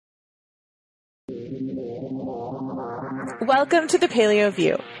Welcome to the Paleo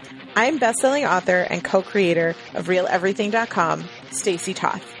View. I'm best-selling author and co-creator of RealEverything.com, Stacey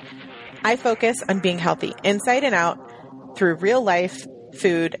Toth. I focus on being healthy inside and out through real life,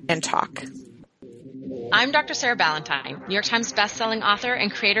 food, and talk. I'm Dr. Sarah Ballantyne, New York Times bestselling author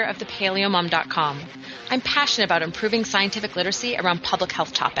and creator of thepaleomom.com. I'm passionate about improving scientific literacy around public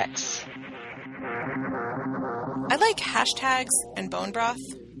health topics. I like hashtags and bone broth.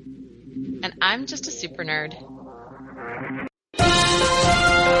 And I'm just a super nerd.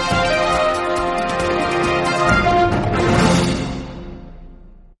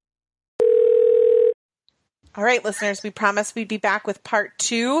 All right, listeners, we promised we'd be back with part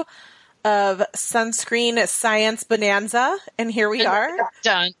 2 of Sunscreen Science Bonanza, and here we are.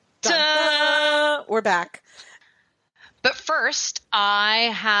 Dun, dun, dun. We're back. But first,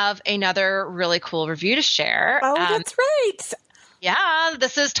 I have another really cool review to share. Oh, that's right. Yeah,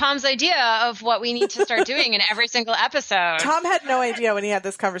 this is Tom's idea of what we need to start doing in every single episode. Tom had no idea when he had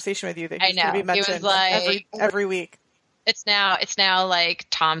this conversation with you that he's going to be mentioned it was like, every week. It's now like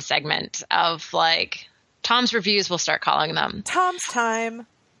Tom's segment of like Tom's reviews, we'll start calling them. Tom's time.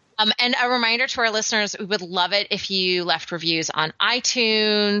 And a reminder to our listeners, we would love it if you left reviews on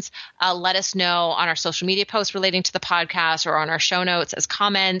iTunes. Let us know on our social media posts relating to the podcast or on our show notes as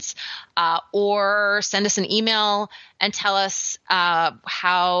comments, or send us an email and tell us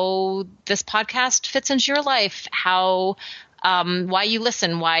how this podcast fits into your life, why you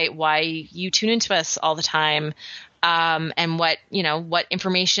listen, why you tune into us all the time. And what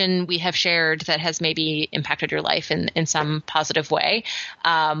information we have shared that has maybe impacted your life in some positive way.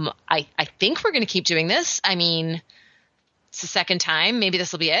 I think we're going to keep doing this. I mean, it's the second time. Maybe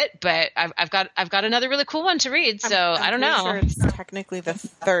this will be it, but I've got another really cool one to read. So I don't know. Sure it's technically the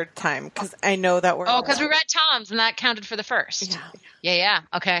third time because I know that we're. Oh, because we read Tom's and that counted for the first. Yeah.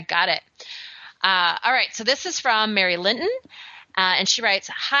 Okay, got it. All right. So this is from Mary Linton. And she writes,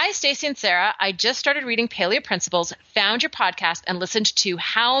 "Hi, Stacey and Sarah. I just started reading Paleo Principles, found your podcast, and listened to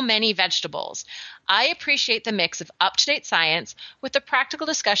How Many Vegetables. I appreciate the mix of up-to-date science with the practical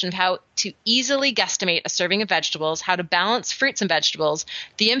discussion of how to easily guesstimate a serving of vegetables, how to balance fruits and vegetables,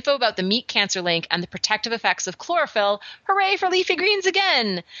 the info about the meat cancer link, and the protective effects of chlorophyll. Hooray for leafy greens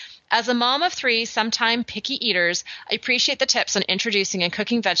again! As a mom of 3, sometime picky eaters, I appreciate the tips on introducing and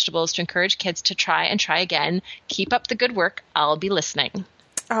cooking vegetables to encourage kids to try and try again. Keep up the good work. I'll be listening."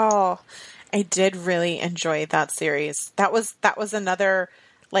 Oh, I did really enjoy that series. That was another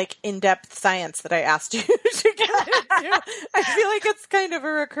like in-depth science that I asked you to get into. I feel like it's kind of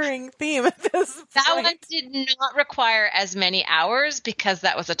a recurring theme at this point. That one did not require as many hours because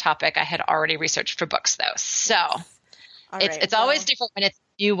that was a topic I had already researched for books, though. So it's always different when it's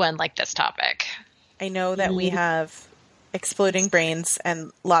a new one like this topic. I know that we have exploding brains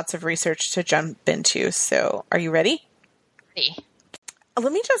and lots of research to jump into. So are you ready? Ready.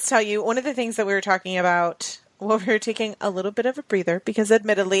 Let me just tell you, one of the things that we were talking about while we were taking a little bit of a breather, because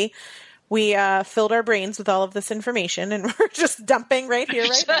admittedly, we filled our brains with all of this information and we're just dumping right here,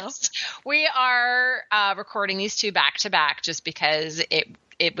 right now. We are recording these two back to back just because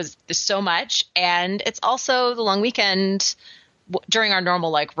it was so much. And it's also the long weekend during our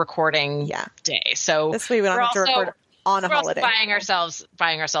normal recording day. So this way we don't have to record on a holiday. We're also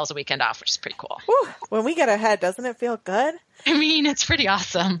buying ourselves a weekend off, which is pretty cool. Whew. When we get ahead, doesn't it feel good? I mean, it's pretty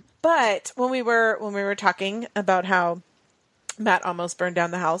awesome. But when we were talking about how Matt almost burned down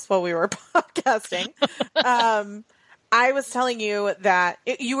the house while we were podcasting, I was telling you that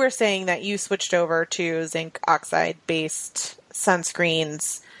you were saying that you switched over to zinc oxide based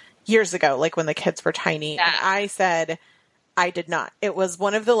sunscreens years ago, like when the kids were tiny. Yeah. And I said I did not. It was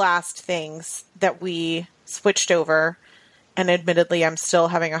one of the last things that we switched over. And admittedly, I'm still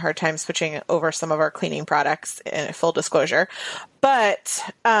having a hard time switching over some of our cleaning products, in full disclosure. But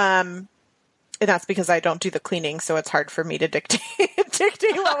and that's because I don't do the cleaning, so it's hard for me to dictate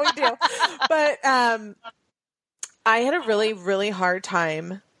what we do. But I had a really, really hard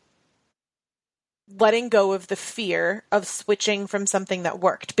time letting go of the fear of switching from something that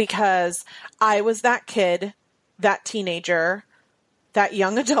worked, because I was that kid, that teenager, that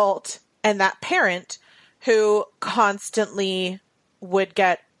young adult, and that parent who constantly would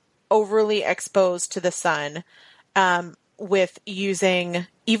get overly exposed to the sun with using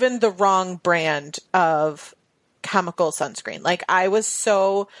even the wrong brand of chemical sunscreen. Like I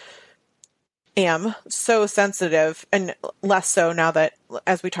am so sensitive, and less so now that,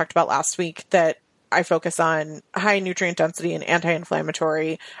 as we talked about last week, that I focus on high nutrient density and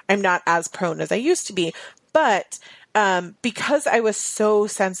anti-inflammatory. I'm not as prone as I used to be. But because I was so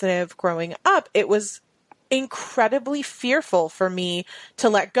sensitive growing up, it was incredibly fearful for me to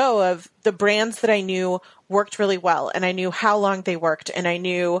let go of the brands that I knew worked really well, and I knew how long they worked, and I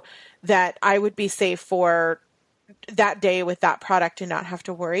knew that I would be safe for that day with that product and not have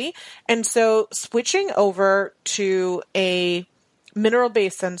to worry. And so switching over to a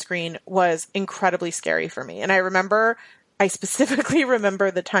mineral-based sunscreen was incredibly scary for me. And I specifically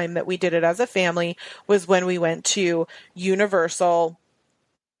remember the time that we did it as a family was when we went to Universal,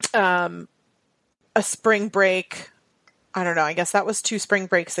 a spring break. I don't know, I guess that was 2 spring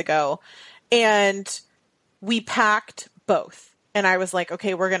breaks ago. And we packed both. And I was like,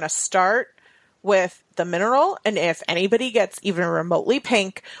 okay, we're going to start with the mineral. And if anybody gets even remotely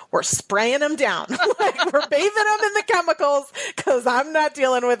pink, we're spraying them down. Like, we're bathing them in the chemicals because I'm not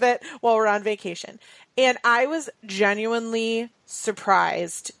dealing with it while we're on vacation. And I was genuinely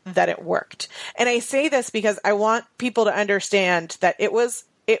surprised that it worked. And I say this because I want people to understand that it was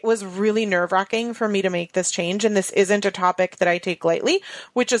really nerve-wracking for me to make this change. And this isn't a topic that I take lightly,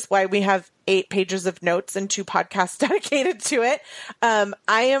 which is why we have 8 pages of notes and 2 podcasts dedicated to it.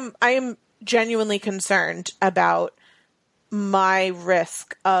 I am genuinely concerned about my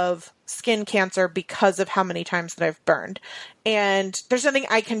risk of skin cancer because of how many times that I've burned. And there's nothing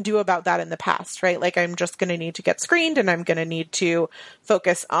I can do about that in the past, right? Like, I'm just going to need to get screened, and I'm going to need to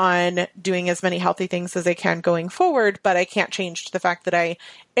focus on doing as many healthy things as I can going forward. But I can't change the fact that I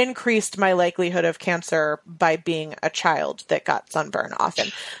increased my likelihood of cancer by being a child that got sunburn often.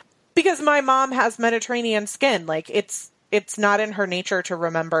 Because my mom has Mediterranean skin. Like, it's not in her nature to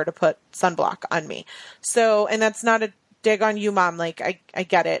remember to put sunblock on me. So, and that's not a dig on you, Mom. Like, I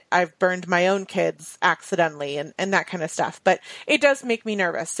get it. I've burned my own kids accidentally and that kind of stuff, but it does make me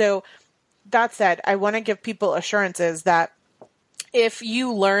nervous. So that said, I want to give people assurances that if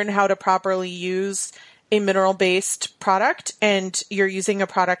you learn how to properly use a mineral-based product and you're using a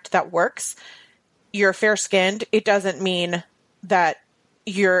product that works, you're fair-skinned. It doesn't mean that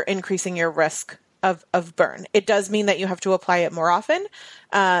you're increasing your risk of burn. It does mean that you have to apply it more often.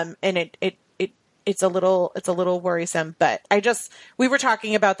 And it's a little worrisome, but we were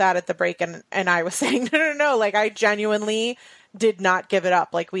talking about that at the break, and I was saying, no, like, I genuinely did not give it up.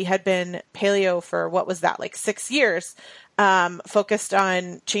 Like, we had been paleo for, what was that, like 6 years, focused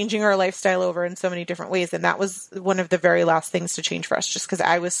on changing our lifestyle over in so many different ways. And that was one of the very last things to change for us, just because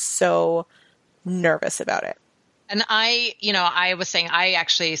I was so nervous about it. And I was saying I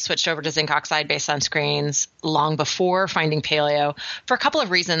actually switched over to zinc oxide-based sunscreens long before finding paleo for a couple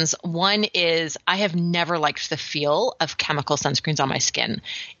of reasons. One is I have never liked the feel of chemical sunscreens on my skin.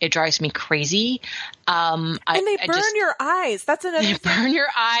 It drives me crazy. And they burn your eyes. That's another thing. They burn your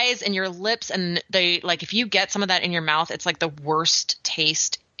eyes and your lips. And they, like, if you get some of that in your mouth, it's like the worst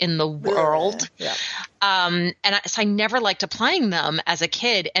taste in the world. Yeah. So I never liked applying them as a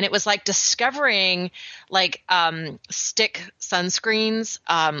kid. And it was like discovering like stick sunscreens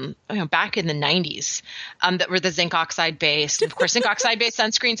back in the 90s that were the zinc oxide based. Of course, zinc oxide based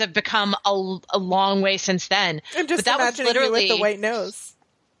sunscreens have become a long way since then. I'm just imagining you with the white nose.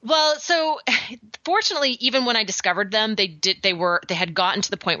 Well, so fortunately, even when I discovered them, they had gotten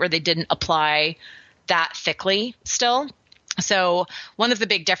to the point where they didn't apply that thickly still. So one of the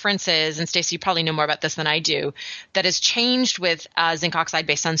big differences, and Stacey, you probably know more about this than I do, that has changed with zinc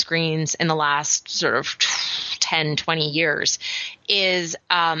oxide-based sunscreens in the last sort of 10, 20 years is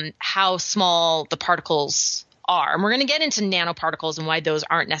how small the particles are. And we're going to get into nanoparticles and why those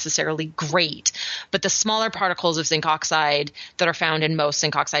aren't necessarily great. But the smaller particles of zinc oxide that are found in most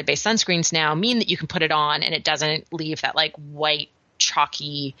zinc oxide-based sunscreens now mean that you can put it on and it doesn't leave that like white,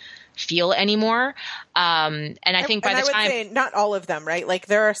 chalky feel anymore. And I think by the time, I would say not all of them, right? Like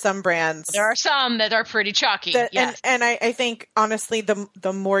there are some brands. There are some that are pretty chalky. Yes. And I think honestly,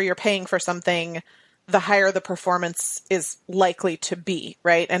 the more you're paying for something, the higher the performance is likely to be,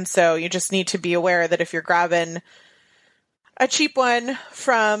 right? And so you just need to be aware that if you're grabbing a cheap one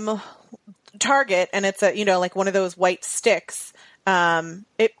from Target and it's like one of those white sticks,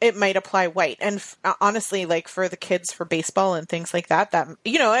 it might apply white. And honestly, like for the kids for baseball and things like that,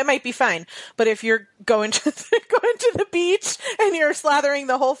 it might be fine. But if you're going to the beach and you're slathering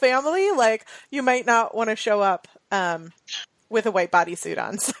the whole family, like you might not want to show up with a white bodysuit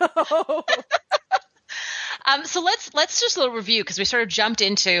on. So let's just a little review because we sort of jumped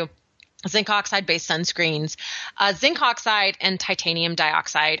into zinc oxide-based sunscreens. Zinc oxide and titanium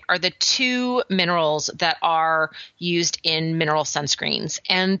dioxide are the two minerals that are used in mineral sunscreens,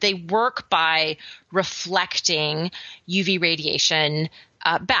 and they work by reflecting UV radiation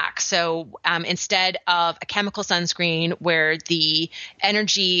back. So instead of a chemical sunscreen where the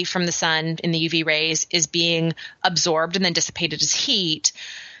energy from the sun in the UV rays is being absorbed and then dissipated as heat,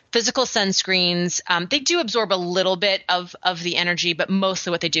 physical sunscreens, they do absorb a little bit of the energy, but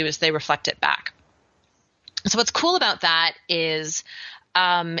mostly what they do is they reflect it back. So what's cool about that is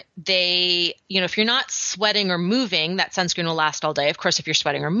if you're not sweating or moving, that sunscreen will last all day. Of course, if you're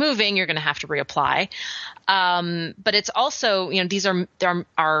sweating or moving, you're going to have to reapply. But it's also, there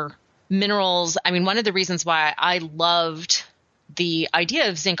are minerals. I mean, one of the reasons why I loved the idea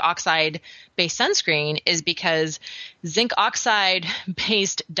of zinc oxide based sunscreen is because zinc oxide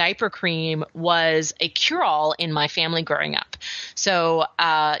based diaper cream was a cure-all in my family growing up. So,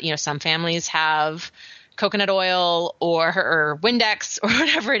 some families have coconut oil or Windex or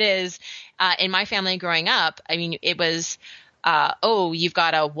whatever it is. In my family growing up, I mean, it was, you've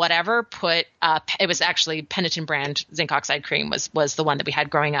got a whatever, it was actually Peniton brand zinc oxide cream was the one that we had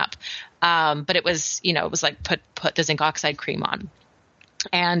growing up. But it was like put the zinc oxide cream on.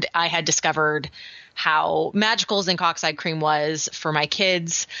 And I had discovered how magical zinc oxide cream was for my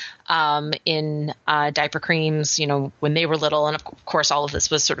kids in diaper creams, when they were little. And of course, all of this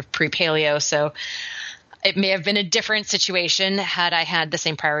was sort of pre-paleo. So it may have been a different situation had I had the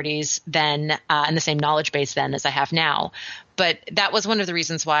same priorities then and the same knowledge base then as I have now. But that was one of the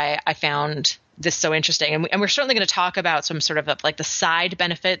reasons why I found this so interesting. And we're certainly going to talk about some sort of like the side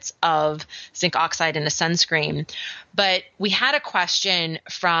benefits of zinc oxide in a sunscreen. But we had a question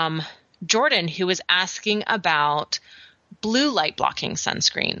from Jordan who was asking about blue light blocking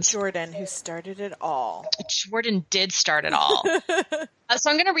sunscreens. Jordan, who started it all. Jordan did start it all. So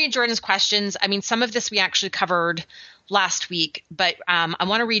I'm going to read Jordan's questions. I mean, some of this we actually covered last week, but I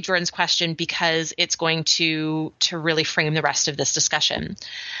want to read Jordan's question because it's going to really frame the rest of this discussion.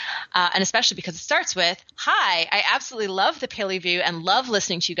 And especially because it starts with, "Hi, I absolutely love the PaleoView and love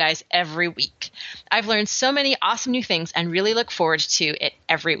listening to you guys every week. I've learned so many awesome new things and really look forward to it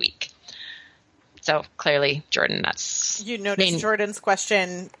every week." So clearly, Jordan, you notice Jordan's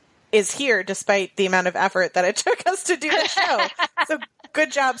question is here despite the amount of effort that it took us to do the show. So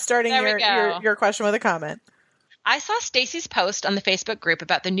good job starting your question with a comment. "I saw Stacy's post on the Facebook group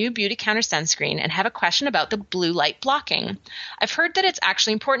about the new Beautycounter sunscreen and have a question about the blue light blocking. I've heard that it's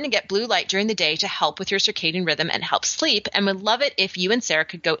actually important to get blue light during the day to help with your circadian rhythm and help sleep, and would love it if you and Sarah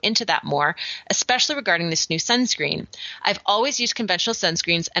could go into that more, especially regarding this new sunscreen. I've always used conventional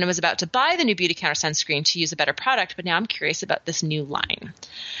sunscreens and I was about to buy the new Beautycounter sunscreen to use a better product, but now I'm curious about this new line."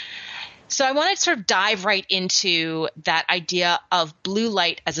 So I want to sort of dive right into that idea of blue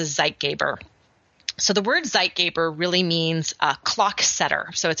light as a Zeitgeber. So the word Zeitgeber really means clock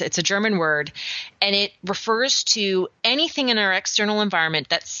setter. So it's a German word, and it refers to anything in our external environment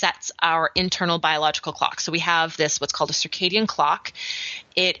that sets our internal biological clock. So we have what's called a circadian clock.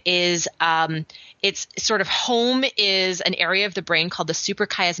 It is its sort of home is an area of the brain called the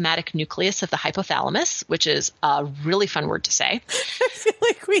suprachiasmatic nucleus of the hypothalamus, which is a really fun word to say. I feel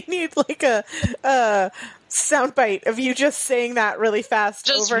like we need like a soundbite of you just saying that really fast.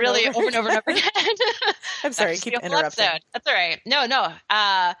 Just over and over again. I'm sorry, keep interrupting. That's all right. No.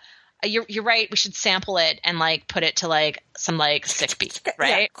 You're right. We should sample it and like put it to like some like sick beat,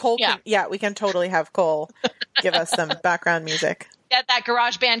 right? Yeah, Cole. We can totally have Cole give us some background music. Get that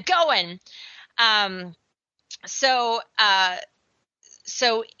garage band going. So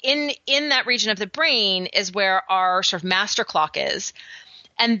in that region of the brain is where our sort of master clock is,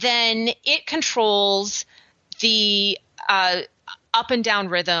 and then it controls the up and down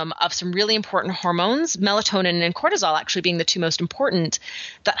rhythm of some really important hormones, melatonin and cortisol actually being the two most important,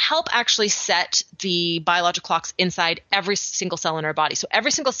 that help actually set the biological clocks inside every single cell in our body. So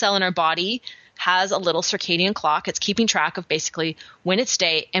every single cell in our body has a little circadian clock. It's keeping track of basically when it's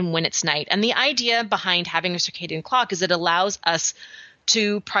day and when it's night. And the idea behind having a circadian clock is it allows us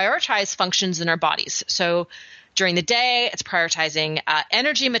to prioritize functions in our bodies. So during the day, it's prioritizing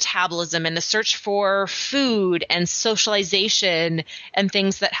energy metabolism and the search for food and socialization and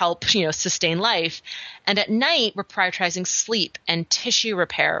things that help, sustain life. And at night, we're prioritizing sleep and tissue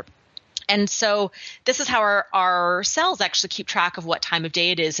repair. And so this is how our cells actually keep track of what time of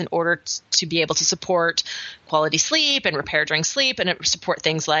day it is in order to be able to support quality sleep and repair during sleep, and it support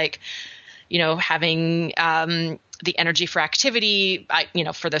things like, having the energy for activity,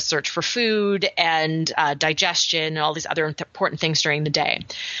 for the search for food and digestion and all these other important things during the day.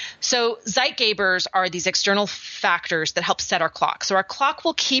 So Zeitgebers are these external factors that help set our clock. So our clock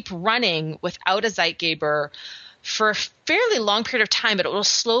will keep running without a Zeitgeber for a fairly long period of time, but it will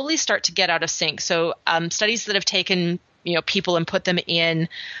slowly start to get out of sync. So studies that have taken people and put them in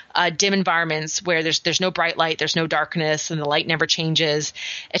dim environments where there's no bright light, there's no darkness, and the light never changes.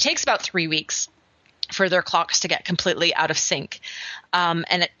 It takes about 3 weeks. for their clocks to get completely out of sync. And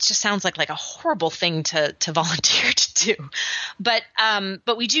it just sounds like a horrible thing to volunteer to do. But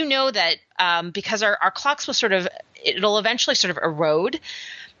we do know that because our clocks will it'll eventually sort of erode,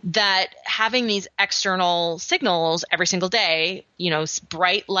 that having these external signals every single day,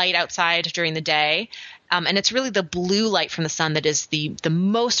 bright light outside during the day, and it's really the blue light from the sun that is the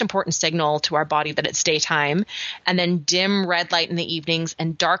most important signal to our body that it's daytime, and then dim red light in the evenings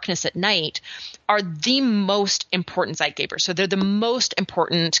and darkness at night are the most important zeitgebers. So they're the most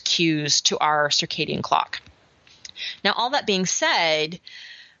important cues to our circadian clock. Now, all that being said,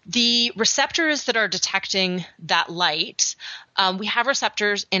 the receptors that are detecting that light, we have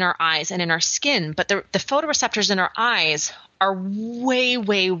receptors in our eyes and in our skin, but the photoreceptors in our eyes are way,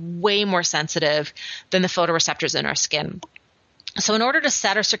 way, way more sensitive than the photoreceptors in our skin. So in order to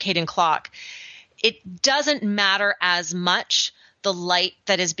set our circadian clock, it doesn't matter as much the light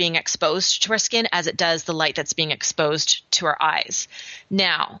that is being exposed to our skin as it does the light that's being exposed to our eyes.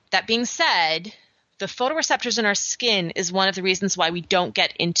 Now, that being said, the photoreceptors in our skin is one of the reasons why we don't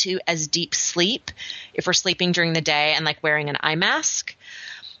get into as deep sleep if we're sleeping during the day and wearing an eye mask.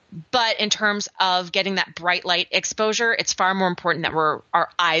 But in terms of getting that bright light exposure, it's far more important that our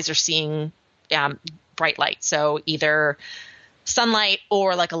eyes are seeing bright light. So either sunlight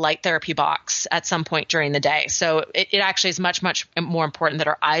or a light therapy box at some point during the day. So it actually is much, much more important that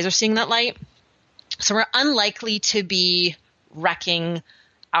our eyes are seeing that light. So we're unlikely to be wrecking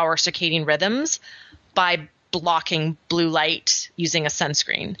our circadian rhythms by blocking blue light using a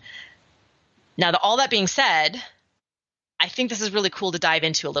sunscreen. Now, all that being said, I think this is really cool to dive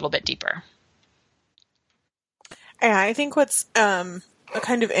into a little bit deeper. Yeah, I think what's kind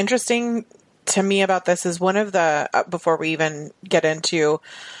of interesting to me about this is one of the, before we even get into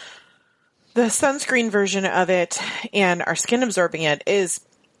the sunscreen version of it and our skin absorbing it, is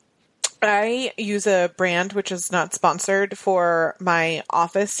I use a brand which is not sponsored for my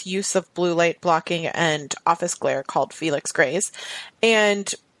office use of blue light blocking and office glare called Felix Grays.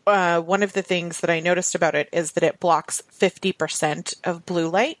 And one of the things that I noticed about it is that it blocks 50% of blue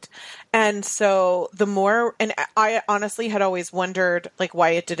light. And so and I honestly had always wondered why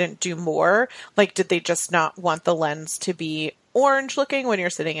it didn't do more. Did they just not want the lens to be orange looking when you're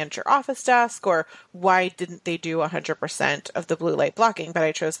sitting at your office desk, or why didn't they do 100% of the blue light blocking? But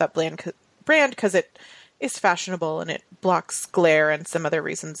I chose that brand because it is fashionable and it blocks glare and some other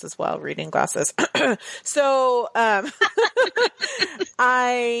reasons as well, reading glasses. So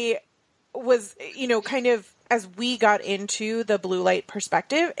I was, kind of, as we got into the blue light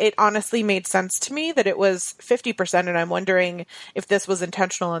perspective, it honestly made sense to me that it was 50%. And I'm wondering if this was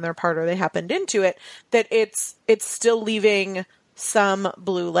intentional on their part or they happened into it, that it's still leaving some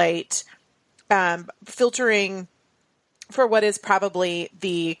blue light, filtering for what is probably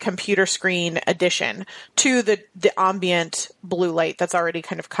the computer screen addition to the ambient blue light that's already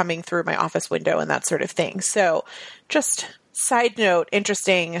kind of coming through my office window and that sort of thing. So just side note,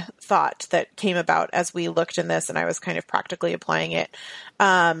 interesting thought that came about as we looked in this and I was kind of practically applying it.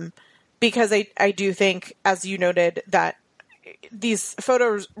 Because I do think, as you noted, that these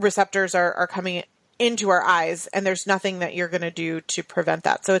photoreceptors are coming into our eyes and there's nothing that you're going to do to prevent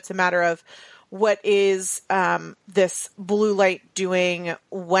that. So it's a matter of what is this blue light doing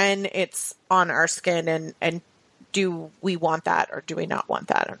when it's on our skin, and do we want that or do we not want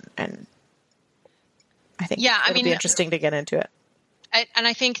that? And I think it'll be interesting to get into it.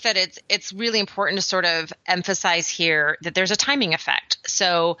 I think that it's really important to sort of emphasize here that there's a timing effect.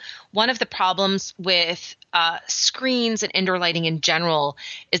 So one of the problems with screens and indoor lighting in general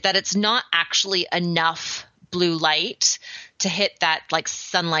is that it's not actually enough blue light to hit that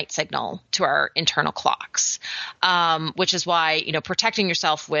sunlight signal to our internal clocks, which is why, protecting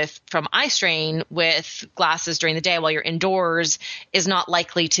yourself from eye strain with glasses during the day while you're indoors is not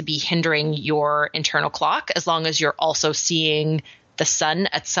likely to be hindering your internal clock, as long as you're also seeing the sun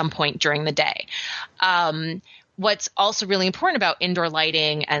at some point during the day. What's also really important about indoor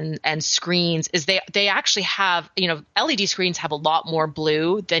lighting and screens is they actually have, LED screens have a lot more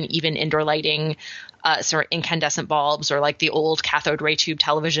blue than even indoor lighting, sort of incandescent bulbs or the old cathode ray tube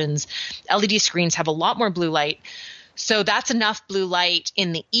televisions. LED screens have a lot more blue light. So that's enough blue light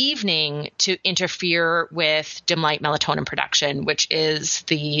in the evening to interfere with dim light melatonin production, which is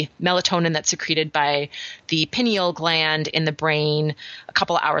the melatonin that's secreted by the pineal gland in the brain a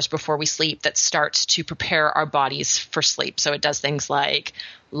couple of hours before we sleep that starts to prepare our bodies for sleep. So it does things like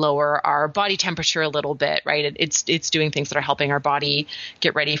lower our body temperature a little bit, right? It's doing things that are helping our body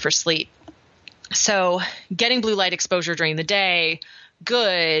get ready for sleep. So getting blue light exposure during the day,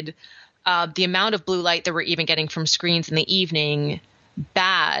 good. The amount of blue light that we're even getting from screens in the evening,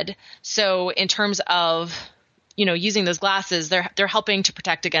 bad. So in terms of, using those glasses, they're helping to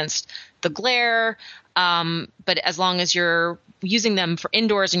protect against the glare. But as long as you're using them for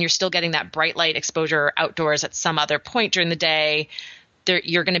indoors and you're still getting that bright light exposure outdoors at some other point during the day,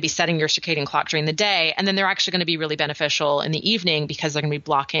 you're going to be setting your circadian clock during the day. And then they're actually going to be really beneficial in the evening because they're going to be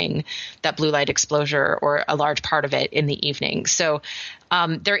blocking that blue light exposure or a large part of it in the evening. So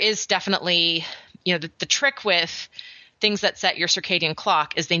there is definitely, the trick with things that set your circadian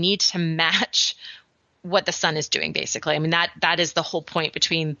clock is they need to match what the sun is doing, basically. I mean, that is the whole point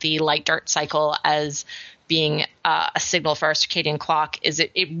between the light dark cycle as being a signal for our circadian clock. Is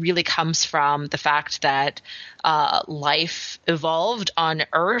it really comes from the fact that life evolved on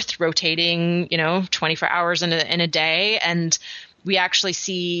Earth, rotating 24 hours in a day, and we actually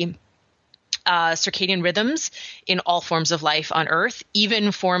see circadian rhythms in all forms of life on Earth,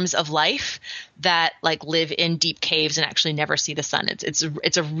 even forms of life that live in deep caves and actually never see the sun. It's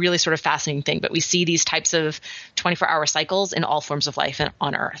a really sort of fascinating thing, but we see these types of 24-hour cycles in all forms of life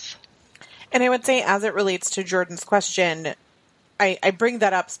on Earth. And I would say, as it relates to Jordan's question, I bring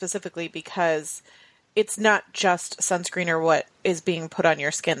that up specifically because it's not just sunscreen or what is being put on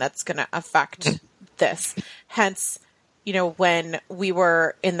your skin that's going to affect this. Hence, when we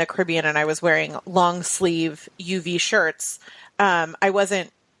were in the Caribbean and I was wearing long sleeve UV shirts, I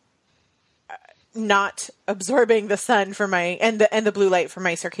wasn't not absorbing the sun for and the blue light for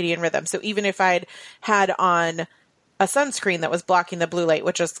my circadian rhythm. So even if I'd had on a sunscreen that was blocking the blue light,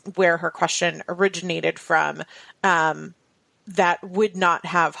 which is where her question originated from, that would not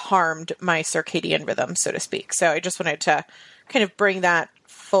have harmed my circadian rhythm, so to speak. So I just wanted to kind of bring that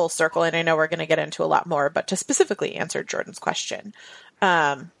full circle, and I know we're going to get into a lot more, but to specifically answer Jordan's question,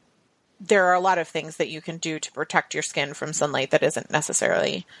 there are a lot of things that you can do to protect your skin from sunlight that isn't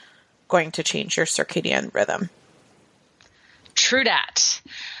necessarily going to change your circadian rhythm. True that.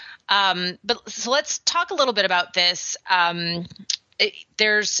 But so let's talk a little bit about this.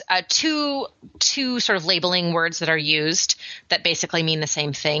 There's two sort of labeling words that are used that basically mean the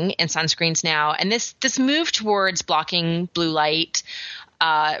same thing in sunscreens now. And this move towards blocking blue light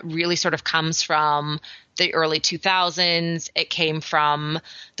really sort of comes from the early 2000s. It came from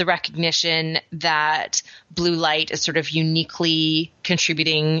the recognition that blue light is sort of uniquely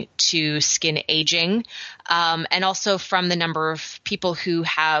contributing to skin aging, and also from the number of people who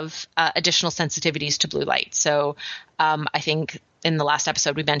have additional sensitivities to blue light. So I think in the last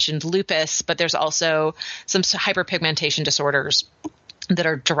episode we mentioned lupus, but there's also some hyperpigmentation disorders that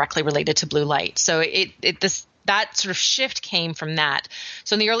are directly related to blue light. So that sort of shift came from that.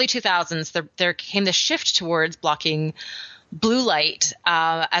 So in the early 2000s, there came the shift towards blocking blue light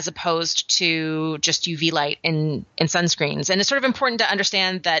as opposed to just UV light in sunscreens. And it's sort of important to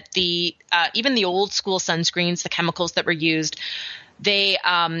understand that even the old school sunscreens, the chemicals that were used, they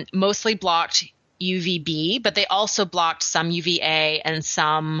mostly blocked UVB, but they also blocked some UVA and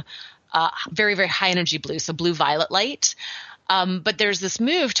some very, very high energy blue, so blue violet light. But there's this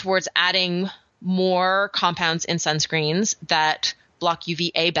move towards adding more compounds in sunscreens that block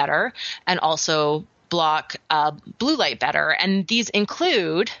UVA better and also block blue light better. And these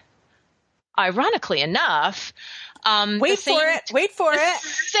include, ironically enough, Wait for it.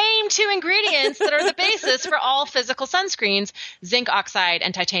 Same two ingredients that are the basis for all physical sunscreens, zinc oxide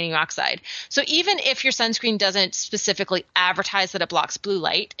and titanium oxide. So even if your sunscreen doesn't specifically advertise that it blocks blue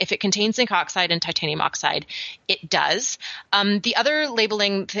light, if it contains zinc oxide and titanium oxide, it does. The other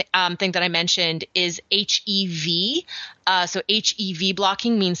labeling thing that I mentioned is HEV. So HEV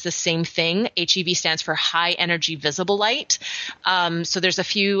blocking means the same thing. HEV stands for high energy visible light. So there's a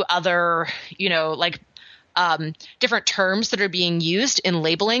few other, different terms that are being used in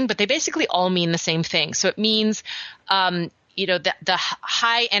labeling, but they basically all mean the same thing. So it means, the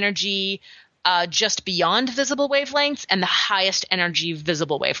high energy just beyond visible wavelengths and the highest energy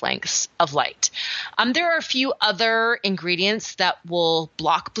visible wavelengths of light. There are a few other ingredients that will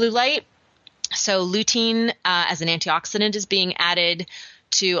block blue light. So lutein as an antioxidant is being added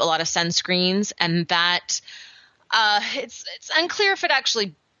to a lot of sunscreens, and that it's unclear if it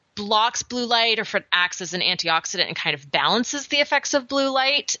actually blocks blue light or if it acts as an antioxidant and kind of balances the effects of blue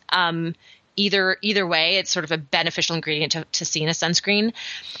light. Either way, it's sort of a beneficial ingredient to see in a sunscreen.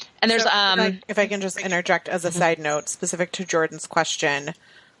 And there's if I can just interject as a side note specific to Jordan's question,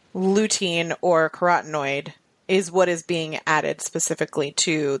 lutein or carotenoid is what is being added specifically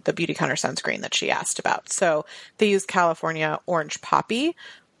to the Beauty Counter sunscreen that she asked about. So they use California Orange Poppy,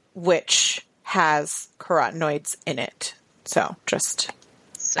 which has carotenoids in it. So just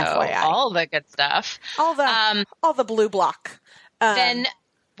FYI. All the good stuff. All the blue block. Then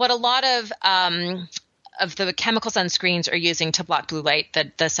what a lot of of the chemical sunscreens are using to block blue light, the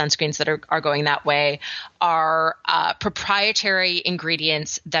sunscreens that are going that way are proprietary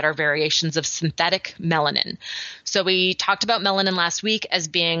ingredients that are variations of synthetic melanin. So we talked about melanin last week as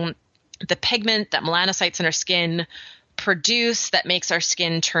being the pigment that melanocytes in our skin produce that makes our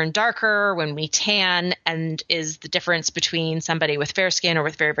skin turn darker when we tan, and is the difference between somebody with fair skin or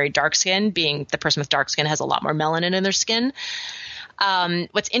with very, very dark skin, being the person with dark skin has a lot more melanin in their skin.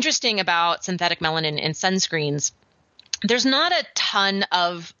 What's interesting about synthetic melanin in sunscreens, there's not a ton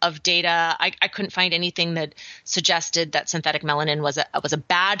of data. I couldn't find anything that suggested that synthetic melanin was a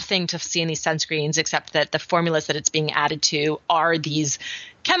bad thing to see in these sunscreens, except that the formulas that it's being added to are these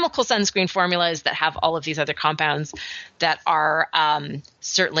chemical sunscreen formulas that have all of these other compounds that are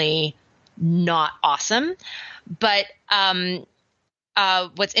certainly not awesome. But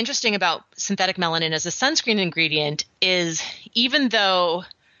what's interesting about synthetic melanin as a sunscreen ingredient is, even though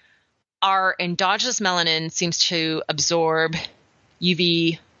our endogenous melanin seems to absorb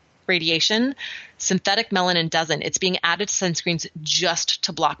UV radiation, synthetic melanin doesn't. It's being added to sunscreens just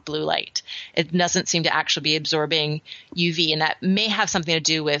to block blue light. It doesn't seem to actually be absorbing UV, and that may have something to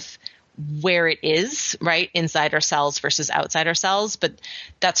do with where it is, right, inside our cells versus outside our cells, but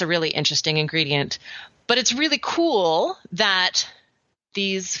that's a really interesting ingredient. But it's really cool that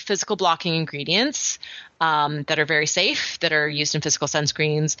these physical blocking ingredients that are very safe, that are used in physical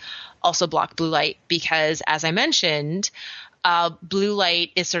sunscreens, also block blue light, because, as I mentioned, blue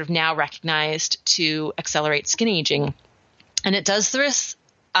light is sort of now recognized to accelerate skin aging. And it does this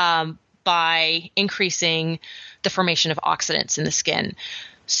by increasing the formation of oxidants in the skin.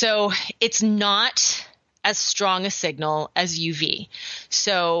 So it's not as strong a signal as UV.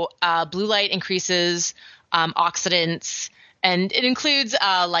 So blue light increases oxidants, and it includes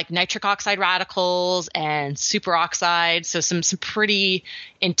like nitric oxide radicals and superoxides, so some pretty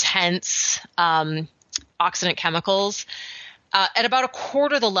intense oxidant chemicals at about a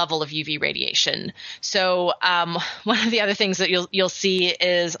quarter the level of UV radiation. So one of the other things that you'll see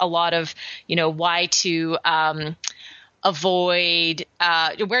is a lot of, why to avoid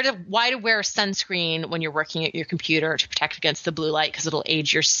why to wear sunscreen when you're working at your computer to protect against the blue light, because it'll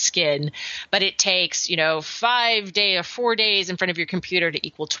age your skin. But it takes 4 days in front of your computer to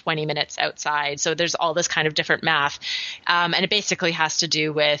equal 20 minutes outside. So there's all this kind of different math, and it basically has to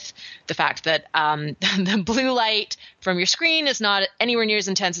do with the fact that the blue light from your screen is not anywhere near as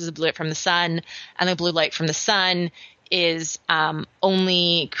intense as the blue light from the sun, and the blue light from the sun is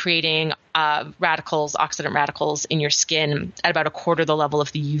only creating oxidant radicals in your skin at about a quarter the level of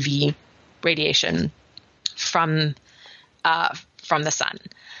the UV radiation from the sun.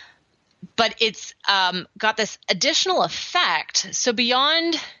 But it's got this additional effect. So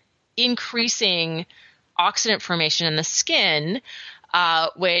beyond increasing oxidant formation in the skin,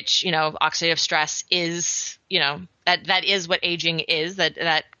 which, oxidative stress is, that is what aging is,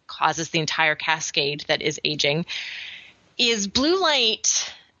 that causes the entire cascade that is aging, is blue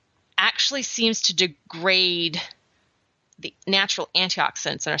light actually seems to degrade the natural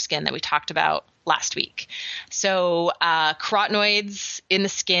antioxidants in our skin that we talked about last week. So carotenoids in the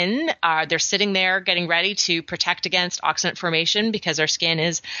skin, they're sitting there getting ready to protect against oxidant formation, because our skin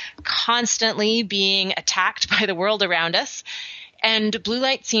is constantly being attacked by the world around us. And blue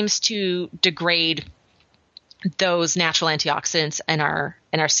light seems to degrade those natural antioxidants in our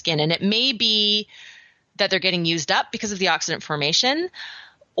skin. And it may be that they're getting used up because of the oxidant formation,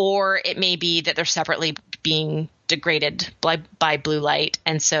 or it may be that they're separately being degraded by blue light,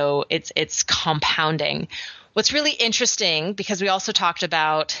 and so it's compounding. What's really interesting, because we also talked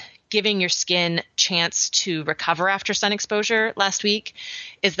about giving your skin chance to recover after sun exposure last week,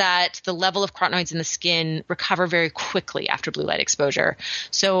 is that the level of carotenoids in the skin recover very quickly after blue light exposure.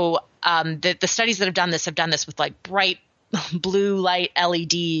 So the studies that have done this with like bright blue light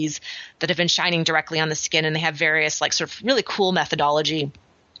LEDs that have been shining directly on the skin, and they have various like sort of really cool methodology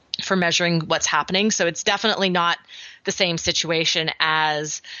for measuring what's happening. So it's definitely not the same situation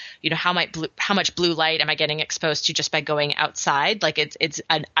as, how much blue light am I getting exposed to just by going outside? Like it's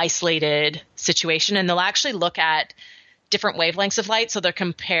an isolated situation, and they'll actually look at different wavelengths of light. So they'll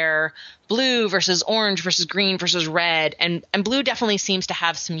compare blue versus orange versus green versus red, and blue definitely seems to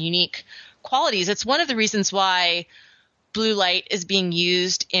have some unique qualities. It's one of the reasons why blue light is being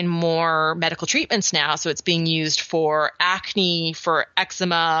used in more medical treatments now. So it's being used for acne, for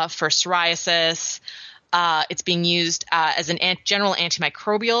eczema, for psoriasis. It's being used as an general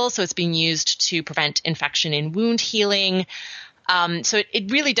antimicrobial. So it's being used to prevent infection in wound healing. So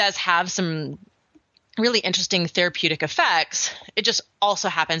it really does have some really interesting therapeutic effects. It just also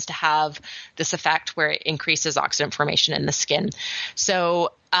happens to have this effect where it increases oxidant formation in the skin.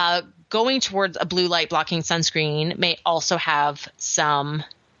 So going towards a blue light blocking sunscreen may also have some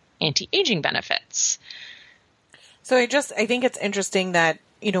anti-aging benefits. So I think it's interesting that,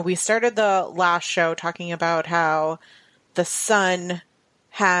 we started the last show talking about how the sun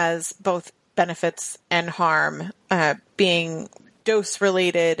has both benefits and harm, being dose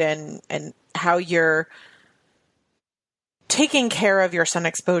related and how you're taking care of your sun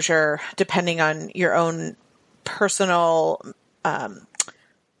exposure depending on your own personal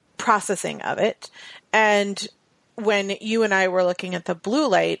processing of it. And when you and I were looking at the blue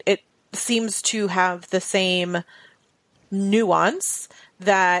light, it seems to have the same nuance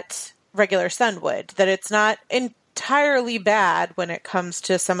that regular sun would, that it's not entirely bad when it comes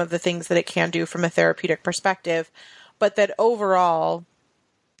to some of the things that it can do from a therapeutic perspective, but that overall,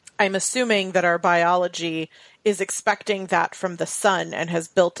 I'm assuming that our biology is expecting that from the sun and has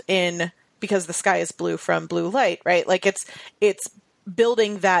built in, because the sky is blue from blue light, right? Like it's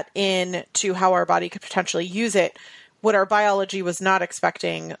building that in to how our body could potentially use it. What our biology was not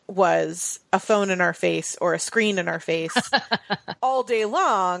expecting was a phone in our face or a screen in our face all day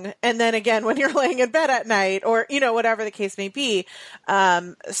long. And then again, when you're laying in bed at night or, whatever the case may be.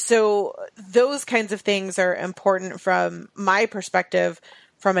 So those kinds of things are important from my perspective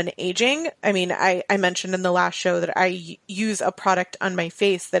from an aging. I mean, I mentioned in the last show that I use a product on my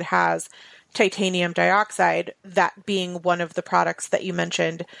face that has titanium dioxide, that being one of the products that you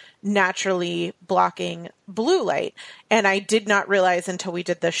mentioned, naturally blocking blue light. And I did not realize until we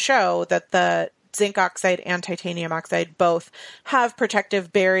did this show that the zinc oxide and titanium oxide both have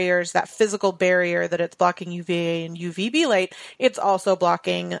protective barriers, that physical barrier that it's blocking UVA and UVB light, it's also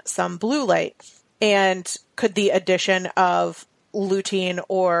blocking some blue light. And could the addition of lutein,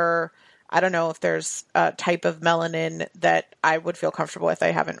 or I don't know if there's a type of melanin that I would feel comfortable with.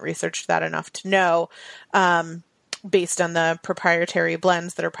 I haven't researched that enough to know, based on the proprietary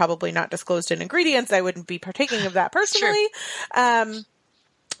blends that are probably not disclosed in ingredients. I wouldn't be partaking of that personally.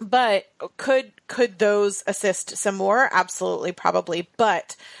 But could those assist some more? Absolutely, probably.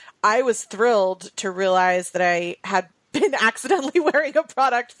 But I was thrilled to realize that I had been accidentally wearing a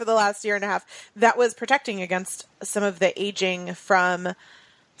product for the last year and a half that was protecting against some of the aging from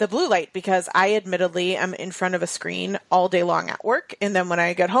the blue light, because I admittedly am in front of a screen all day long at work. And then when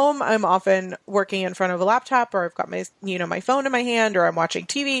I get home, I'm often working in front of a laptop, or I've got my, my phone in my hand, or I'm watching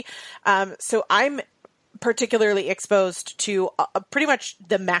TV. So I'm particularly exposed to pretty much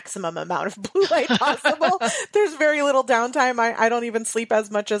the maximum amount of blue light possible. There's very little downtime. I don't even sleep as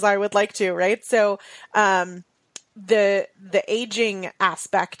much as I would like to. Right. So, the aging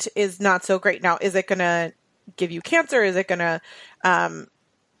aspect is not so great. Now, is it going to give you cancer? Is it going to,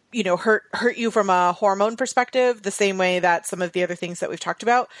 hurt you from a hormone perspective, the same way that some of the other things that we've talked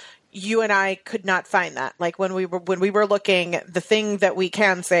about? You and I could not find that. Like when we were looking, the thing that we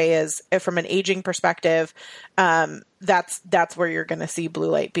can say is, from an aging perspective, that's where you're going to see blue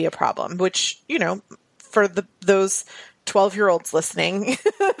light be a problem, which, for those 12-year-olds listening,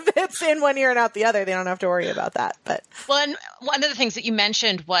 if it's in one ear and out the other, they don't have to worry about that. But and one of the things that you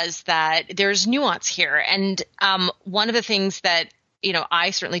mentioned was that there's nuance here. And one of the things that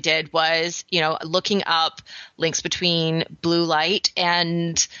I certainly did was, looking up links between blue light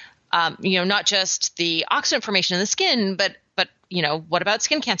and, not just the oxidant formation in the skin, but what about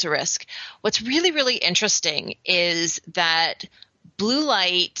skin cancer risk? What's really, really interesting is that blue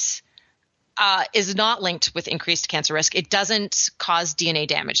light is not linked with increased cancer risk. It doesn't cause DNA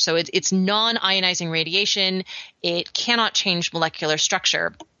damage. So it's non-ionizing radiation. It cannot change molecular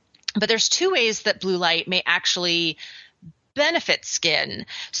structure. But there's two ways that blue light may actually benefit skin.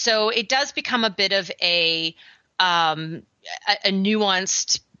 So it does become a bit of a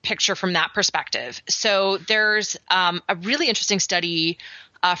nuanced picture from that perspective. So there's a really interesting study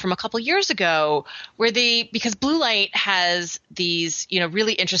from a couple years ago where because blue light has these,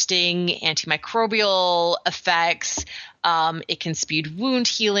 really interesting antimicrobial effects. It can speed wound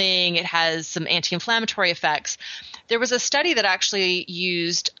healing. It has some anti-inflammatory effects. There was a study that actually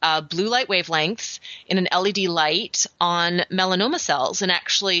used blue light wavelengths in an LED light on melanoma cells and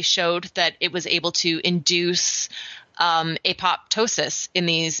actually showed that it was able to induce apoptosis in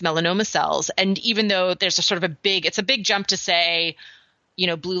these melanoma cells. And even though there's it's a big jump to say,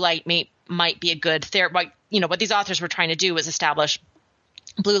 blue light might be a good therapy. What these authors were trying to do was establish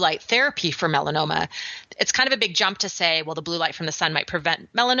blue light therapy for melanoma. It's kind of a big jump to say, well, the blue light from the sun might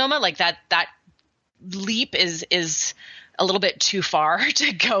prevent melanoma. Like that leap is a little bit too far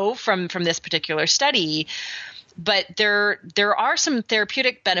to go from this particular study. But there are some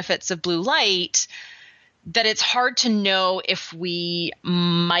therapeutic benefits of blue light that it's hard to know if we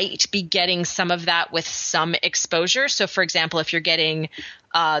might be getting some of that with some exposure. So, for example, if you're getting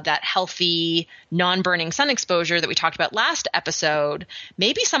that healthy, non-burning sun exposure that we talked about last episode,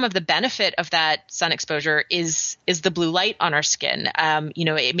 maybe some of the benefit of that sun exposure is the blue light on our skin.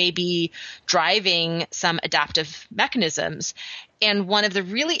 It may be driving some adaptive mechanisms. And one of the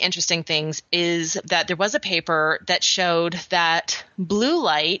really interesting things is that there was a paper that showed that blue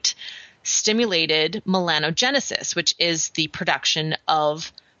light stimulated melanogenesis, which is the production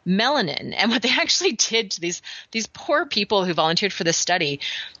of melanin. And what they actually did to these poor people who volunteered for this study,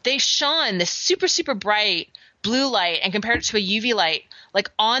 they shone this super, super bright blue light and compared it to a UV light like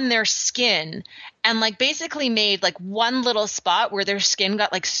on their skin, and like basically made like one little spot where their skin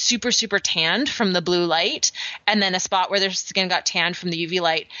got like super, super tanned from the blue light, and then a spot where their skin got tanned from the UV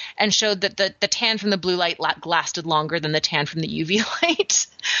light, and showed that the tan from the blue light lasted longer than the tan from the UV light.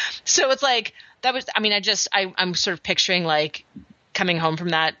 So it's like, that was, I mean, I'm sort of picturing like coming home from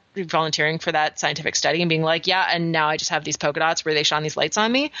that, volunteering for that scientific study and being like, yeah, and now I just have these polka dots where they shone these lights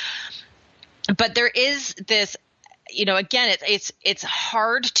on me. But there is this, again, it's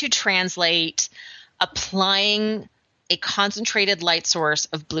hard to translate applying a concentrated light source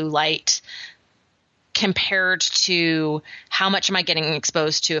of blue light compared to how much am I getting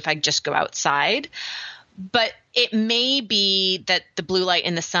exposed to if I just go outside. But it may be that the blue light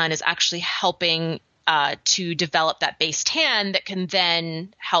in the sun is actually helping to develop that base tan that can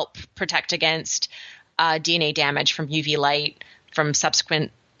then help protect against DNA damage from UV light from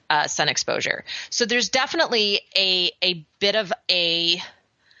subsequent sun exposure. So there's definitely a bit of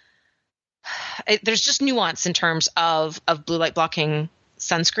there's just nuance in terms of blue light blocking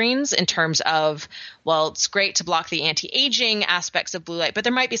sunscreens, in terms of, well, it's great to block the anti-aging aspects of blue light, but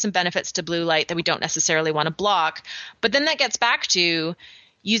there might be some benefits to blue light that we don't necessarily want to block. But then that gets back to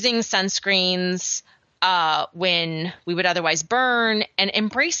using sunscreens when we would otherwise burn, and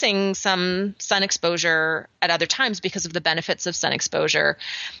embracing some sun exposure at other times because of the benefits of sun exposure.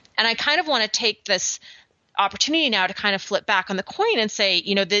 And I kind of want to take this opportunity now to kind of flip back on the coin and say,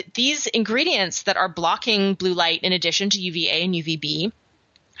 these ingredients that are blocking blue light in addition to UVA and UVB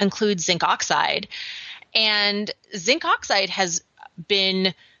include zinc oxide. And zinc oxide has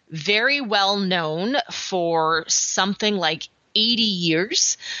been very well known for something like 80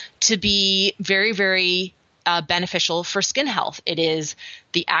 years to be very, very beneficial for skin health. It is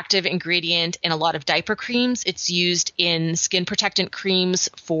the active ingredient in a lot of diaper creams. It's used in skin protectant creams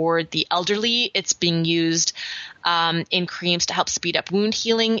for the elderly. It's being used in creams to help speed up wound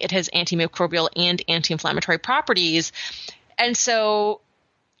healing. It has antimicrobial and anti-inflammatory properties. And so,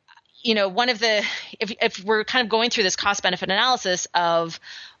 one of the, if we're kind of going through this cost benefit analysis of,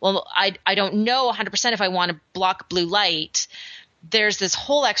 well, I don't know 100% if I want to block blue light, there's this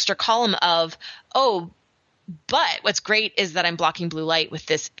whole extra column of, but what's great is that I'm blocking blue light with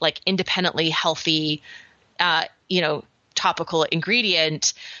this like independently healthy, topical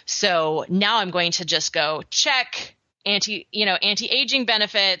ingredient. So now I'm going to just go check anti-aging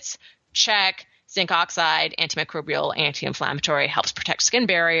benefits, check zinc oxide, antimicrobial, anti-inflammatory, helps protect skin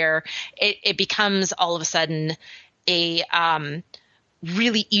barrier. It becomes all of a sudden a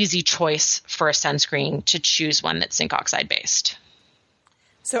really easy choice for a sunscreen to choose one that's zinc oxide based.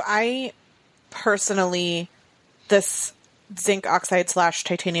 So I personally, this zinc oxide /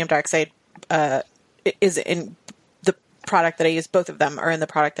 titanium dioxide is in the product that I use. Both of them are in the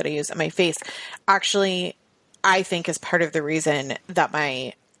product that I use on my face. Actually, I think is part of the reason that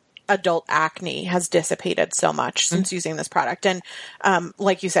my adult acne has dissipated so much since using this product. And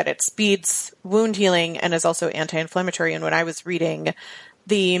like you said, it speeds wound healing and is also anti-inflammatory. And when I was reading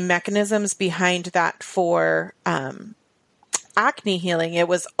the mechanisms behind that for acne healing, it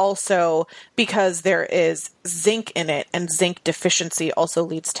was also because there is zinc in it, and zinc deficiency also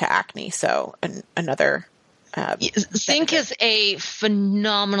leads to acne. So another zinc is a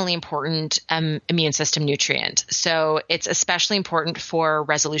phenomenally important immune system nutrient. So it's especially important for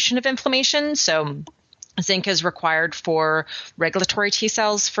resolution of inflammation. So zinc is required for regulatory T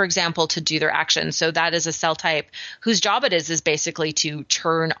cells, for example, to do their action. So that is a cell type whose job it is basically to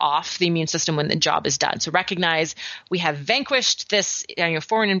turn off the immune system when the job is done. So recognize we have vanquished this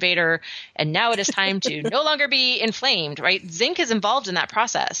foreign invader, and now it is time to no longer be inflamed, right? Zinc is involved in that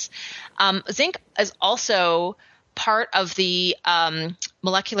process. Zinc is also part of the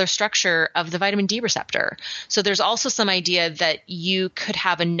molecular structure of the vitamin D receptor. So there's also some idea that you could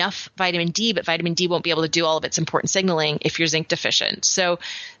have enough vitamin D, but vitamin D won't be able to do all of its important signaling if you're zinc deficient. So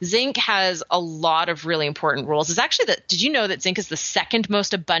zinc has a lot of really important roles. It's actually did you know that zinc is the second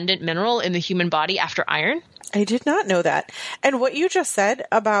most abundant mineral in the human body after iron? I did not know that. And what you just said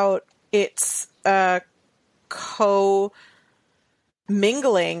about its co-mingling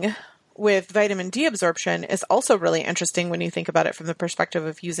with vitamin D absorption is also really interesting when you think about it from the perspective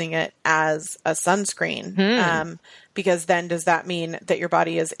of using it as a sunscreen. Because then does that mean that your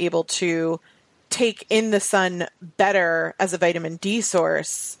body is able to take in the sun better as a vitamin D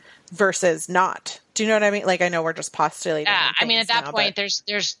source versus not? Do you know what I mean? Like, I know we're just postulating. Yeah, I mean, at that now, point,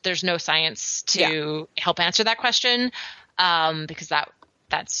 there's no science to help answer that question, because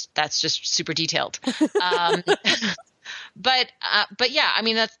that's just super detailed. But yeah, I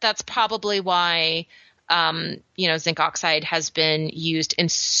mean, that's probably why, zinc oxide has been used in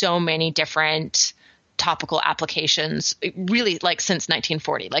so many different topical applications, really, like, since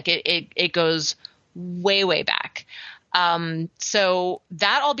 1940. Like, it goes way, way back. So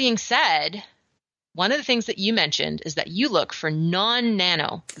that all being said, one of the things that you mentioned is that you look for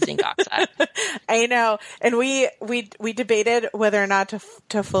non-nano zinc oxide. I know. And we debated whether or not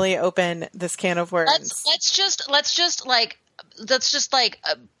to fully open this can of worms. Let's just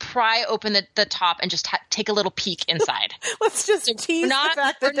pry open the top and just take a little peek inside. Let's just tease the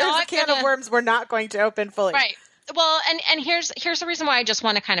fact that there's a can of worms we're not going to open fully. Right. Well, and here's the reason why I just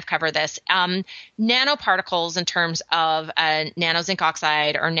want to kind of cover this. Nanoparticles, in terms of nano zinc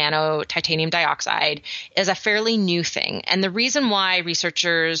oxide or nano titanium dioxide, is a fairly new thing. And the reason why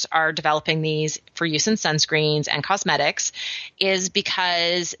researchers are developing these for use in sunscreens and cosmetics is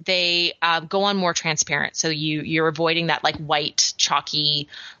because they go on more transparent. So you're avoiding that, like, white, chalky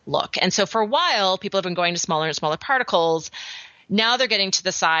look. And so for a while, people have been going to smaller and smaller particles. Now they're getting to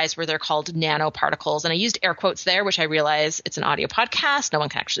the size where they're called nanoparticles. And I used air quotes there, which I realize it's an audio podcast. No one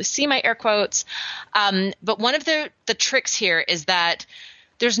can actually see my air quotes. But one of the tricks here is that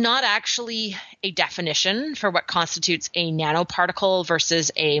there's not actually a definition for what constitutes a nanoparticle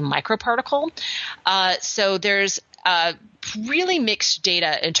versus a microparticle. So there's really mixed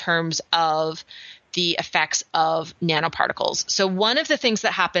data in terms of the effects of nanoparticles. So one of the things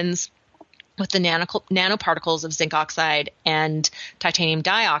that happens with the nanoparticles of zinc oxide and titanium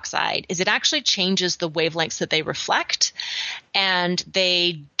dioxide is it actually changes the wavelengths that they reflect, and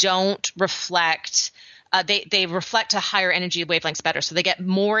they don't reflect they reflect to higher energy wavelengths better. So they get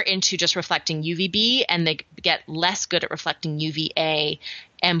more into just reflecting UVB, and they get less good at reflecting UVA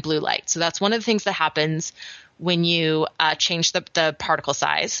and blue light. So that's one of the things that happens when you change the particle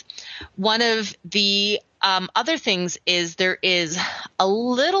size. One of the other things is there is a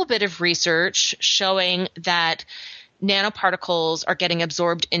little bit of research showing that nanoparticles are getting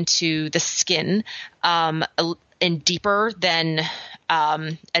absorbed into the skin and deeper than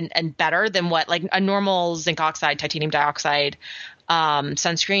and better than what, like, a normal zinc oxide, titanium dioxide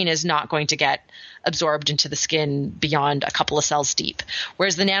sunscreen is not going to get absorbed into the skin beyond a couple of cells deep.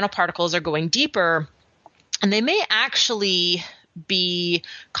 Whereas the nanoparticles are going deeper, and they may actually be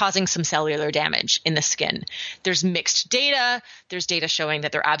causing some cellular damage in the skin. There's mixed data. There's data showing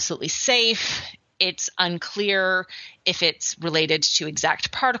that they're absolutely safe. It's unclear if it's related to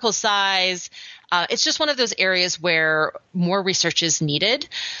exact particle size. It's just one of those areas where more research is needed.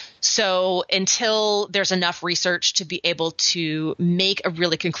 So until there's enough research to be able to make a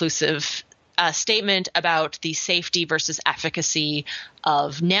really conclusive statement about the safety versus efficacy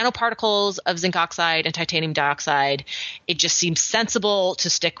of nanoparticles of zinc oxide and titanium dioxide, it just seems sensible to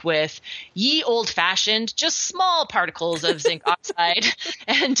stick with ye old-fashioned, just small particles of zinc oxide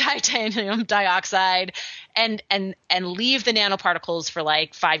and titanium dioxide, and leave the nanoparticles for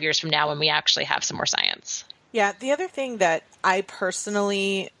like 5 years from now when we actually have some more science. Yeah, the other thing that I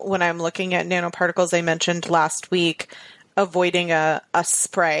personally, when I'm looking at nanoparticles, I mentioned last week avoiding a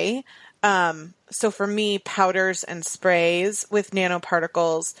spray. So for me, powders and sprays with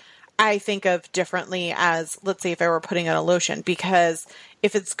nanoparticles, I think of differently as, let's say, if I were putting on a lotion, because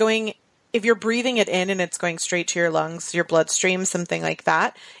if you're breathing it in and it's going straight to your lungs, your bloodstream, something like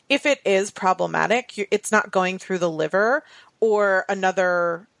that, if it is problematic, it's not going through the liver or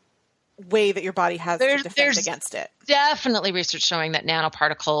another way that your body has to defend against it. Definitely research showing that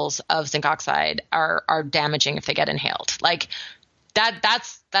nanoparticles of zinc oxide are damaging if they get inhaled. Like,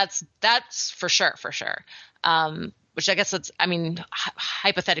 that's for sure. Which I guess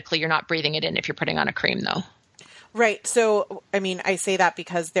hypothetically, you're not breathing it in if you're putting on a cream, though. Right. So, I say that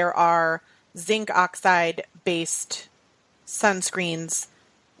because there are zinc oxide based sunscreens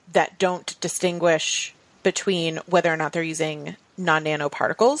that don't distinguish between whether or not they're using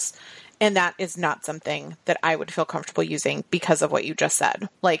non-nanoparticles. And that is not something that I would feel comfortable using because of what you just said.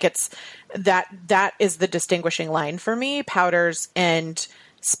 Like, it's that is the distinguishing line for me. Powders and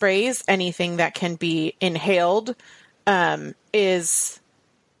sprays, anything that can be inhaled, is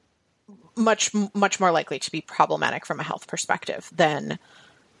much more likely to be problematic from a health perspective than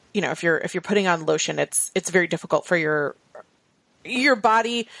if you're putting on lotion, it's very difficult for your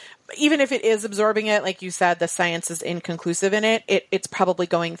body, even if it is absorbing it, like you said, the science is inconclusive in it. It's probably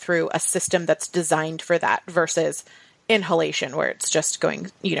going through a system that's designed for that versus inhalation where it's just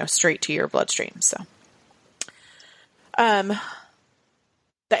going, straight to your bloodstream. So, and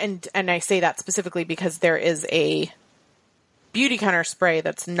I say that specifically because there is a Beautycounter spray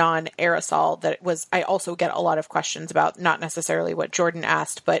that's non-aerosol I also get a lot of questions about, not necessarily what Jordan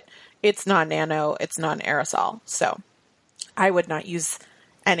asked, but it's non-nano, it's non-aerosol. So I would not use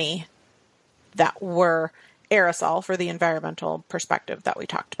any that were aerosol for the environmental perspective that we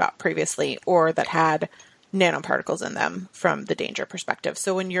talked about previously, or that had nanoparticles in them from the danger perspective.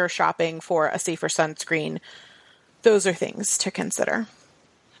 So when you're shopping for a safer sunscreen, those are things to consider.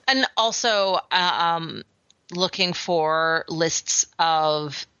 And also, looking for lists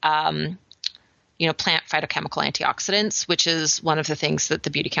of, plant phytochemical antioxidants, which is one of the things that the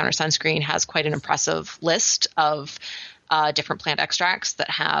Beautycounter sunscreen has quite an impressive list of different plant extracts that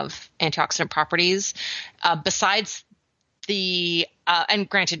have antioxidant properties. Besides the, and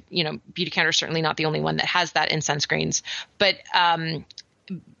granted, Beautycounter is certainly not the only one that has that in sunscreens, but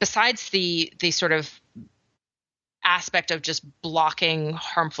besides the sort of aspect of just blocking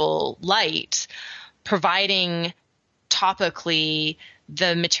harmful light, providing topically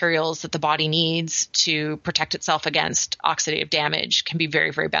the materials that the body needs to protect itself against oxidative damage can be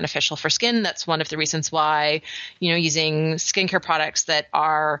very, very beneficial for skin. That's one of the reasons why, using skincare products that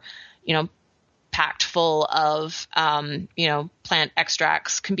are, packed full of, plant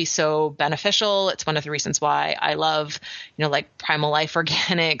extracts can be so beneficial. It's one of the reasons why I love, like Primal Life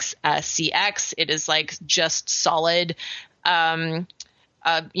Organics, CX. It is like just solid, antioxidant,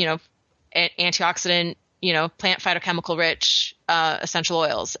 plant phytochemical rich essential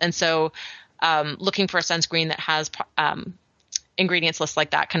oils. And so looking for a sunscreen that has ingredients lists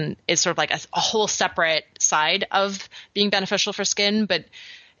like that is sort of like a whole separate side of being beneficial for skin. But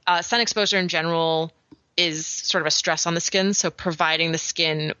sun exposure in general is sort of a stress on the skin. So providing the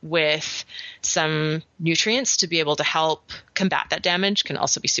skin with some nutrients to be able to help combat that damage can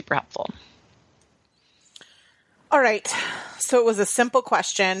also be super helpful. All right. So it was a simple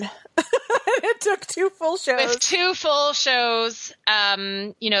question. It took 2 full shows. With 2 full shows,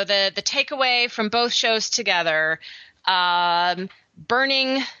 the takeaway from both shows together,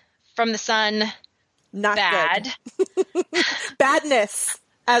 burning from the sun, not bad. Good. Badness,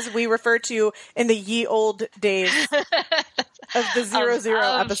 as we refer to in the ye old days of the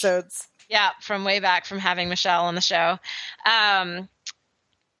 00 episodes. Yeah, from way back from having Michelle on the show.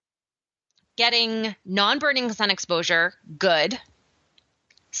 Getting non-burning sun exposure, good.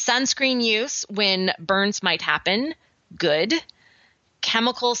 Sunscreen use when burns might happen, good.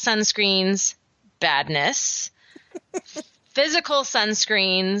 Chemical sunscreens, badness. Physical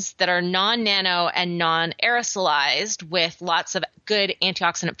sunscreens that are non-nano and non-aerosolized with lots of good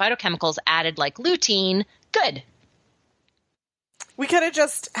antioxidant phytochemicals added like lutein, good. We could have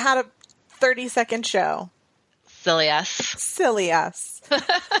just had a 30-second show. Silly us. Silly us.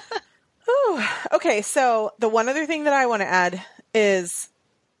 Ooh, okay, so the one other thing that I want to add is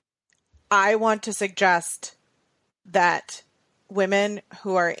I want to suggest that women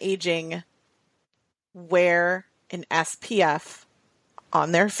who are aging wear an SPF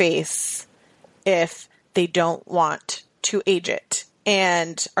on their face if they don't want to age it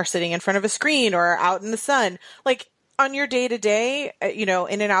and are sitting in front of a screen or out in the sun. Like on your day-to-day,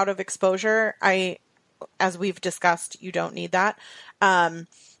 in and out of exposure, as we've discussed, you don't need that.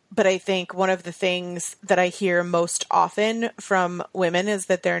 But I think one of the things that I hear most often from women is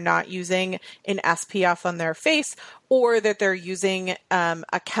that they're not using an SPF on their face, or that they're using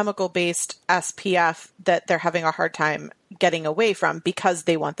a chemical-based SPF that they're having a hard time getting away from because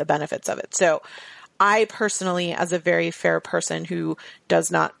they want the benefits of it. So I personally, as a very fair person who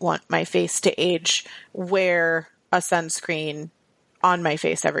does not want my face to age, wear a sunscreen on my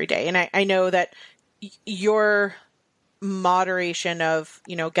face every day. And I know that your moderation of,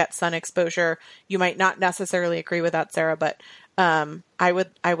 get sun exposure, you might not necessarily agree with that, Sarah, but I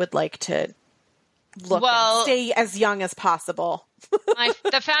would like to and stay as young as possible.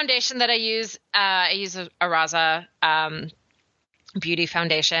 The foundation that I use a Araza beauty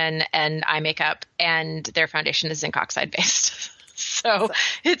foundation and eye makeup, and their foundation is zinc oxide based. So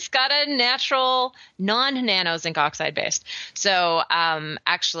it's got a natural non-nano zinc oxide based. So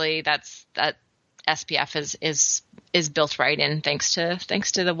actually that SPF is built right in thanks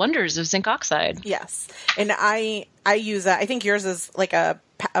to the wonders of zinc oxide. Yes. And I use that. I think yours is like a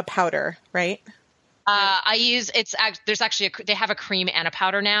powder, right? I use there's actually they have a cream and a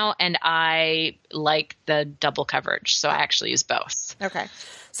powder now, and I like the double coverage, so I actually use both. Okay.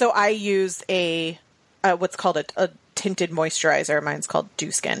 So I use a what's called a tinted moisturizer. Mine's called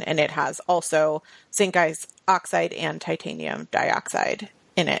Dew Skin, and it has also zinc oxide and titanium dioxide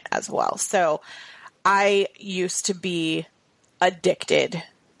in it as well. So I used to be addicted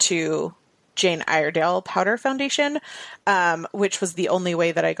to Jane Iredale powder foundation, which was the only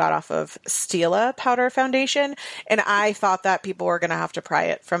way that I got off of Stila powder foundation. And I thought that people were going to have to pry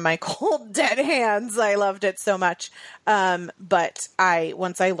it from my cold, dead hands. I loved it so much. But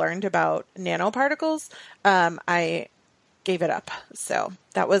once I learned about nanoparticles, I gave it up. So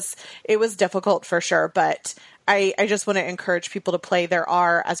it was difficult for sure. But I just want to encourage people to play. There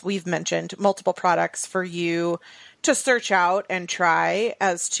are, as we've mentioned, multiple products for you to search out and try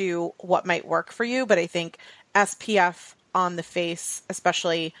as to what might work for you. But I think SPF on the face,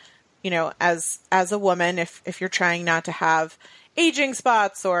 especially, as a woman, if you're trying not to have aging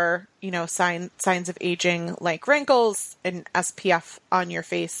spots or, signs of aging like wrinkles, and SPF on your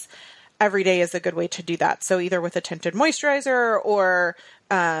face every day is a good way to do that. So either with a tinted moisturizer or,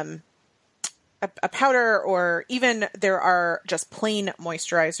 a powder, or even there are just plain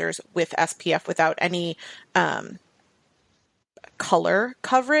moisturizers with SPF without any, color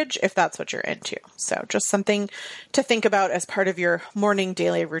coverage, if that's what you're into. So just something to think about as part of your morning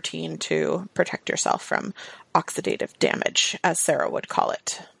daily routine to protect yourself from oxidative damage, as Sarah would call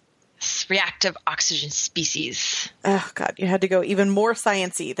it. Reactive oxygen species. Oh God, you had to go even more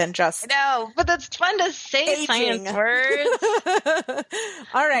sciencey than just. No, but that's fun to say aging. science words.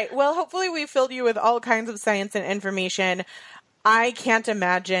 All right. Well, hopefully we filled you with all kinds of science and information. I can't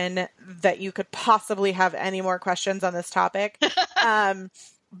imagine that you could possibly have any more questions on this topic.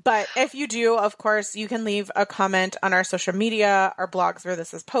 But if you do, of course, you can leave a comment on our social media, our blogs where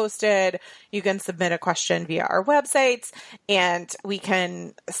this is posted. You can submit a question via our websites, and we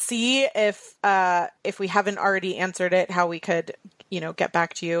can see if we haven't already answered it, how we could, get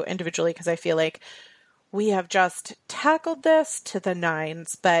back to you individually, because I feel like we have just tackled this to the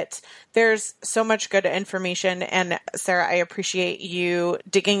nines, but there's so much good information. And Sarah, I appreciate you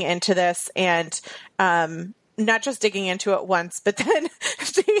digging into this and not just digging into it once, but then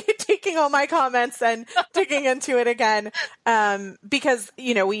taking all my comments and digging into it again. Because,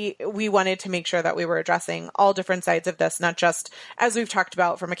 we wanted to make sure that we were addressing all different sides of this, not just as we've talked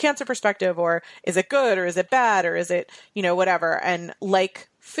about from a cancer perspective, or is it good or is it bad, or is it, whatever. And like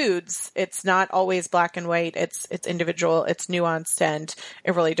foods, it's not always black and white. It's individual, it's nuanced, and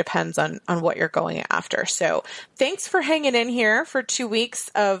it really depends on what you're going after. So thanks for hanging in here for 2 weeks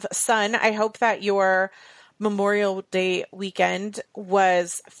of sun. I hope that your Memorial Day weekend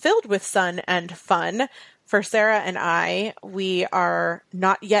was filled with sun and fun. For Sarah and I, we are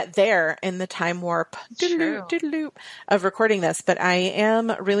not yet there in the time warp of recording this, but I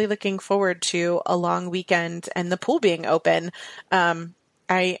am really looking forward to a long weekend and the pool being open.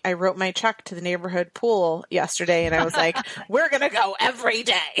 I wrote my check to the neighborhood pool yesterday, and I was like, we're going to go every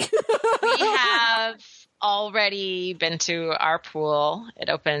day. We have already been to our pool. It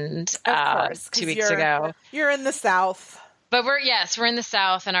opened 2 weeks ago. You're in the South. But we're in the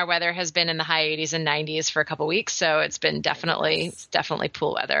South, and our weather has been in the high 80s and 90s for a couple weeks. So it's been definitely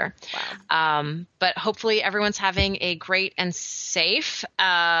pool weather. Wow. But hopefully everyone's having a great and safe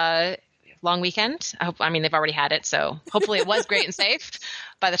long weekend. They've already had it, so hopefully it was great and safe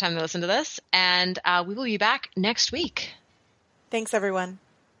by the time they listen to this. And we will be back next week. Thanks, everyone.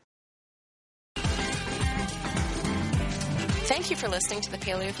 Thank you for listening to The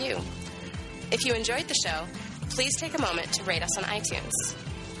Paleo View. If you enjoyed the show, please take a moment to rate us on iTunes.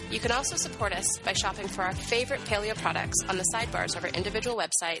 You can also support us by shopping for our favorite paleo products on the sidebars of our individual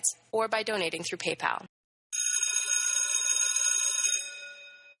websites, or by donating through PayPal.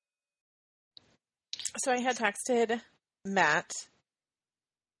 So I had texted Matt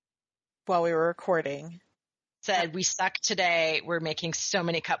while we were recording. Said, we suck today. We're making so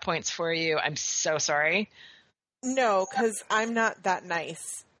many cut points for you. I'm so sorry. No, because I'm not that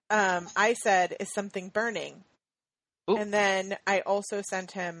nice. I said, is something burning? Oop. And then I also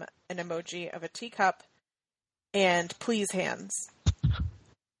sent him an emoji of a teacup and please hands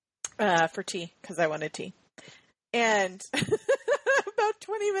for tea, because I wanted tea. And about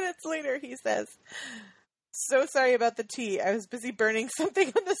 20 minutes later, he says, so sorry about the tea. I was busy burning something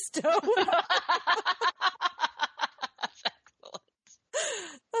on the stove. That's excellent.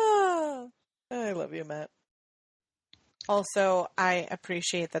 Oh, I love you, Matt. Also, I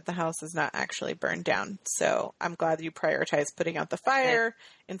appreciate that the house is not actually burned down. So I'm glad you prioritized putting out the fire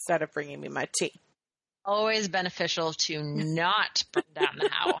instead of bringing me my tea. always beneficial to not burn down the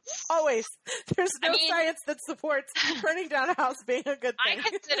house. Always. There's no science that supports burning down a house being a good thing.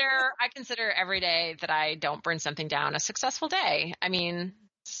 I consider every day that I don't burn something down a successful day. I mean,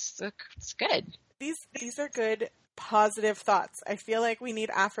 it's good. These are good, positive thoughts. I feel like we need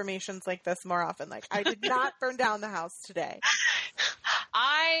affirmations like this more often. Like, I did not burn down the house today.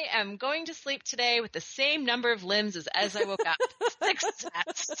 I am going to sleep today with the same number of limbs as I woke up.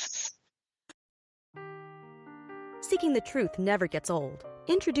 Success. Seeking the truth never gets old.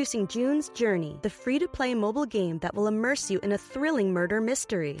 Introducing June's Journey, the free-to-play mobile game that will immerse you in a thrilling murder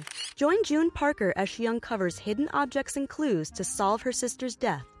mystery. Join June Parker as she uncovers hidden objects and clues to solve her sister's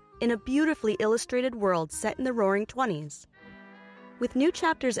death in a beautifully illustrated world set in the Roaring '20s. With new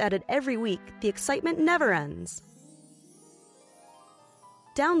chapters added every week, the excitement never ends.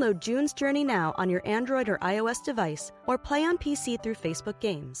 Download June's Journey now on your Android or iOS device, or play on PC through Facebook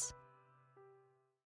Games.